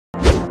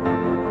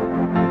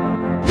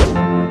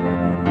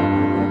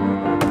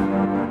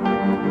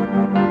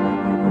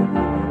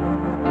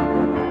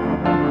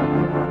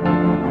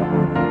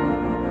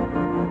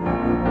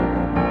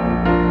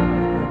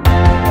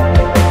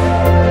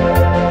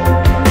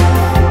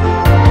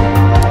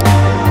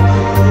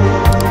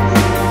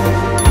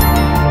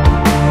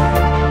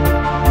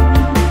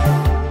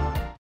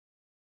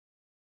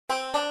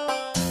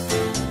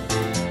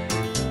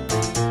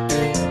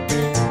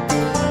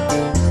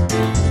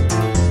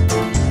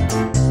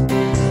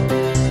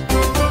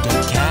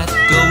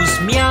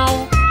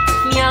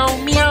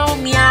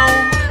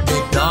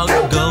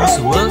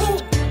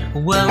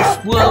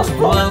woof,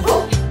 woof.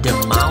 The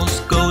mouse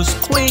goes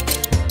squeak,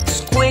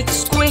 squeak,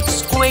 squeak,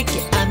 squeak.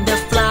 And the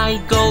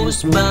fly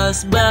goes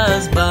buzz,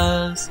 buzz,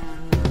 buzz.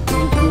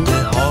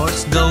 The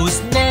horse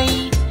goes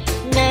neigh,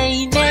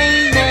 neigh,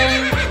 neigh,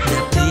 neigh.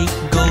 The pig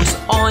goes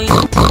oink,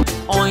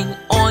 oink,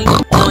 oink,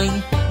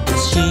 oink. The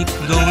sheep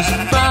goes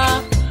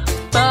ba,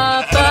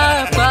 ba,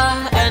 ba, ba.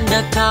 And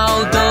the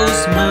cow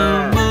goes moo,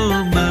 moo,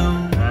 moo.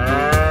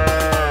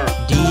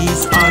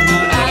 These are the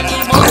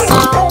animal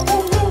sounds.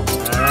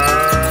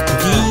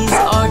 These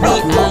are the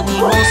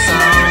animal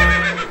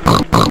sounds.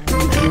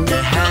 The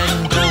hen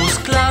goes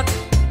cluck,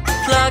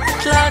 cluck,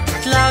 cluck,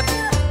 cluck.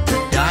 The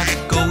duck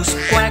goes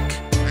quack,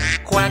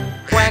 quack,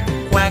 quack,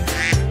 quack.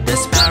 The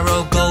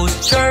sparrow goes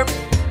chirp,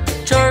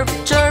 chirp,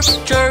 chirp,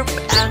 chirp.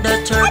 And the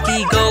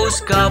turkey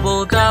goes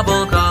gobble,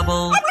 gobble,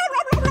 gobble.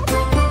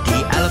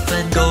 The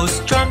elephant goes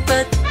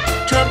trumpet,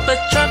 trumpet,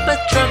 trumpet,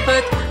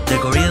 trumpet. The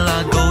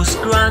gorilla goes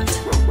grunt,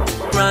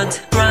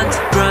 grunt, grunt,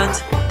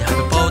 grunt. The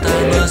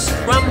hippopotamus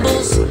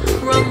rumbles,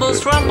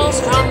 rumbles,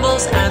 rumbles,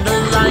 rumbles. And the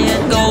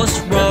lion goes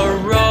roar,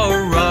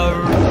 roar, roar.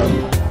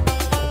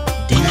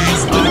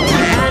 These are the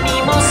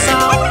animal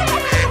sounds.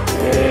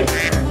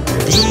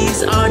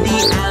 These are the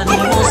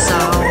animal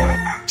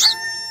sounds.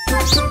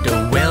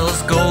 The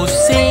whales go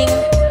sing,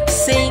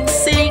 sing,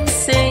 sing,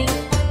 sing.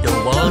 The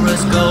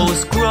walrus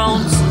goes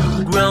groans,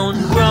 groan,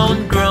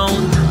 groan,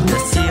 groan. The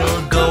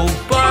seal go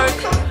bark,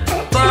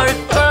 bark,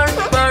 bark,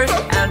 bark.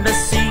 And the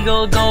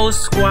seagull goes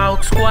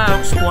squawk,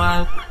 squawk,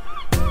 squawk.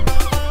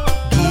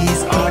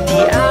 These are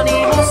the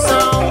animal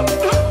sounds.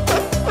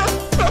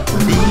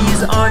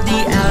 These are the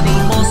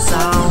animal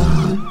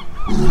sounds.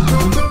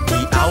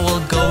 The owl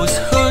goes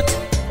hoot,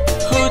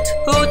 hoot,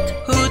 hoot,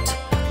 hoot.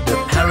 The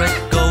parrot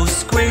goes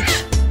screech,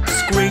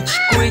 screech,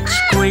 screech,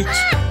 screech.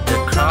 The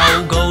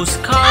crow goes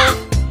caw,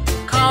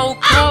 caw,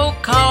 caw,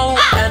 caw.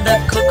 And the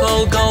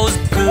cuckoo goes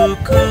coo,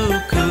 coo,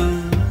 coo.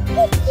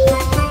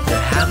 The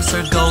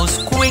hamster goes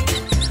squeak,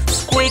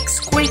 squeak,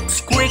 squeak,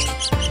 squeak.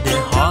 The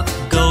hawk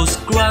goes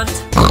grunt,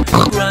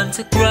 grunt,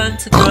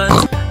 grunt,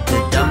 grunt. The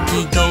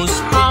donkey goes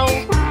how,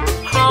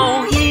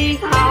 how,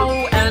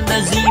 hee-haw. And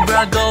the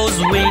zebra goes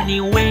whinny,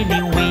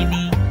 whinny,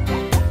 whinny.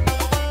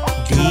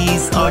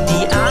 These are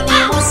the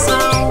animal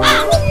sounds.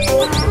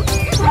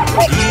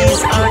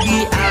 These are the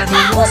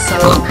animal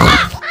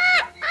sounds.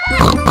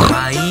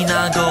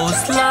 Hyena goes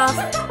laugh,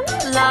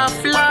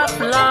 laugh, laugh,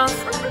 laugh.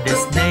 The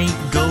snake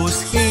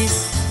goes hiss,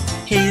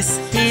 hiss,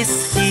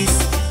 hiss, hiss.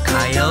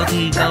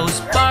 Coyote goes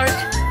bark,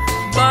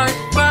 bark,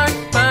 bark,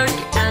 bark.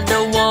 And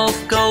the wolf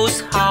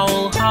goes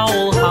howl,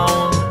 howl,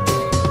 howl.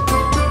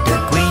 The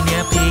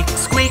guinea pig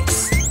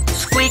squeaks,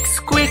 squeak,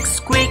 squeak,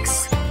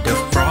 squeaks. The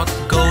frog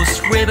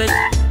goes ribbit,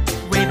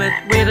 ribbit,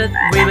 ribbit,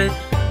 ribbit.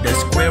 The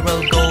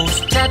squirrel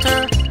goes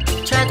chatter,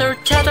 chatter,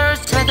 chatter,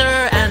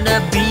 chatter. And the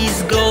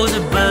bees goes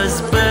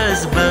buzz,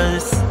 buzz,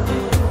 buzz.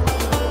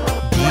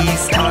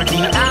 These are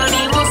the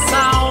animal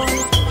sounds.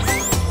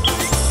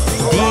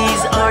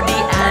 These are the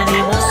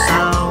animal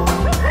sounds.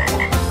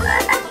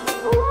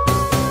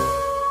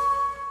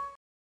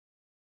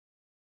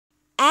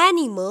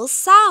 Animal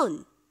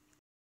sound.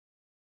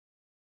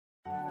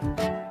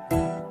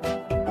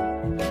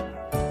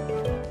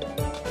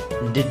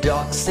 The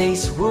dog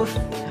says woof,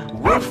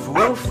 woof,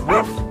 woof,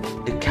 woof.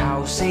 The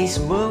cow says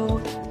moo,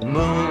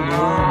 moo,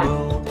 moo,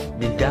 moo.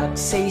 The duck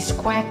says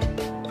quack,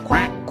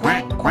 quack,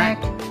 quack,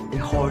 quack. The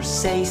horse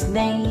says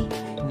neigh,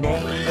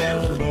 neigh,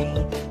 neigh,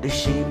 neigh. The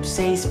sheep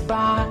says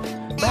ba,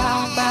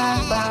 ba,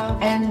 ba, ba.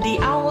 And the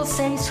owl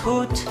says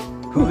hoot,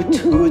 hoot,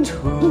 hoot,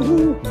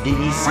 hoot.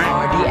 These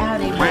are the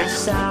animal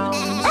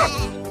sounds.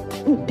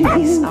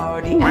 These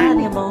are the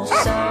animal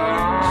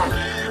sounds.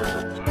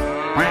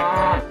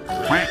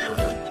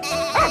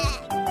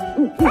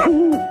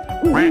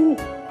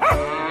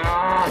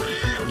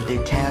 The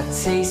cat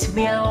says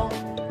meow,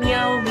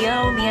 meow,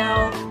 meow,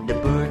 meow. The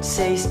bird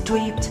says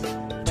tweet,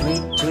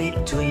 tweet,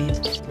 tweet,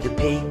 tweet. The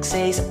pig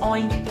says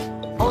oink,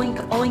 oink,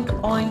 oink,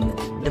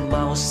 oink. The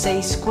mouse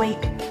says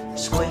squeak,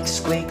 squeak,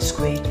 squeak,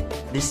 squeak.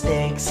 The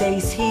snake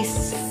says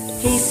hiss,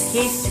 hiss,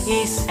 hiss,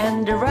 hiss.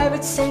 And the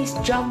rabbit says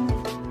jump,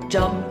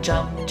 jump,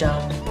 jump,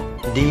 jump.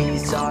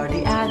 These are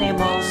the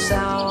animal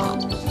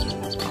sounds.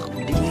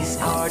 These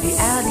are the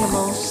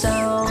animal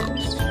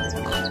sounds.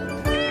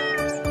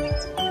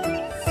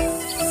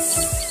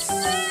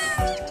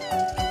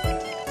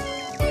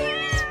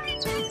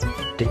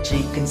 The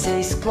chicken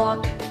says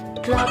cluck,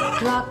 cluck,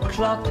 cluck,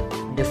 cluck.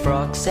 The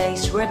frog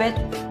says ribbit,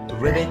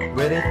 ribbit,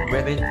 ribbit,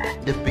 ribbit.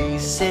 The bee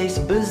says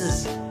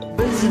buzz,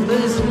 buzz,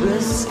 buzz,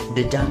 buzz.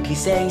 The donkey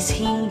says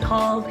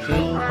hee-haw,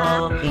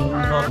 hee-haw,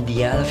 hee-haw.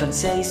 The elephant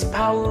says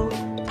pow,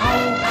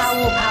 pow,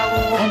 pow,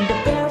 pow. And the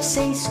bear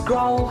says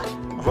growl,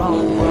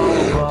 growl,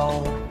 growl,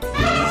 growl.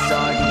 These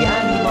are the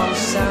animal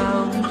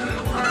sounds.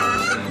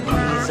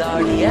 These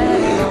are the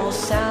animal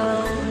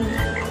sounds.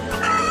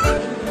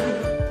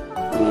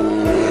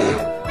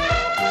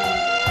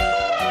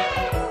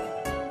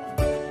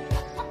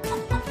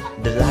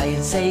 The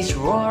lion says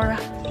roar,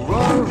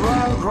 roar,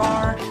 roar,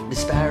 roar. The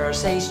sparrow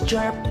says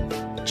chirp,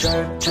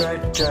 chirp,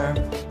 chirp, chirp.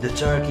 The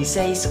turkey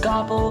says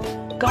gobble,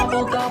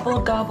 gobble, gobble,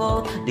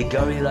 gobble. The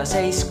gorilla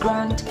says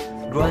grunt,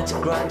 grunt,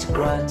 grunt,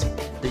 grunt.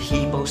 The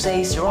hippo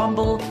says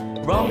rumble,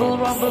 rumble,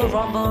 rumble,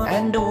 rumble.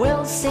 And the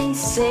whale says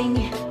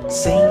sing,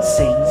 sing,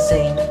 sing,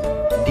 sing.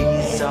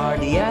 These are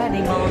the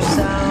animal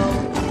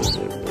sounds.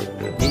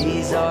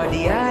 These are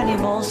the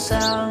animal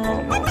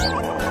sounds.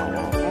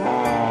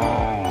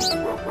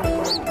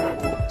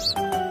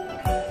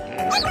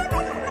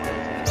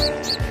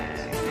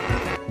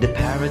 The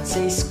parrot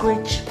says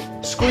screech,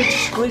 screech,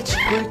 screech,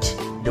 screech.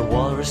 The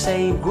walrus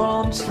says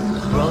groans,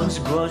 groans,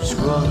 groans,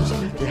 groans.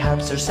 The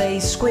hamster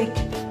says squeak,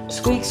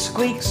 squeak,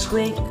 squeak,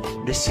 squeak.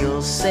 The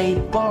seals say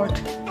bark,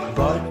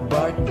 bark,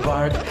 bark,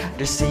 bark.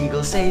 The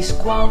seagull says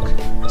squawk,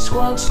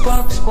 squawk,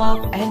 squawk,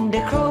 squawk. And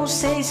the crow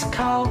says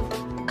caw,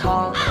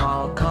 caw,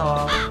 caw,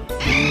 caw.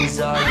 These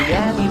are the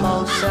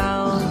animal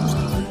sounds.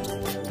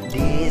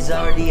 These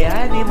are the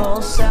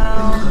animal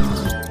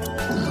sounds.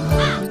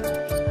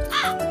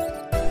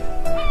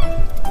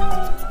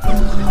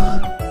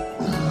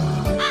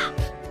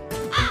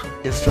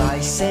 The fly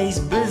says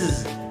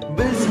buzz,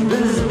 buzz,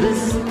 buzz,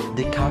 buzz.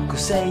 The cuckoo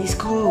says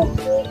coo,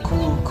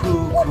 coo,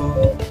 coo,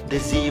 coo. The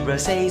zebra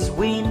says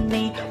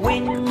whinny,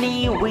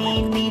 whinny,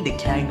 whinny. The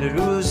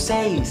kangaroo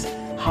says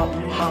hop,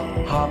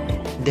 hop, hop.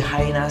 The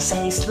hyena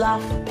says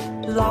laugh,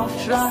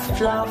 laugh,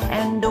 laugh, laugh.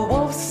 And the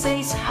wolf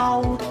says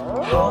howl,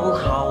 howl,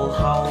 howl,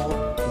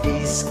 howl.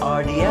 These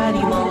are the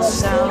animal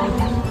sounds.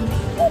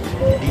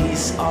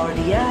 These are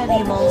the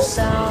animal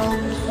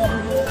sounds.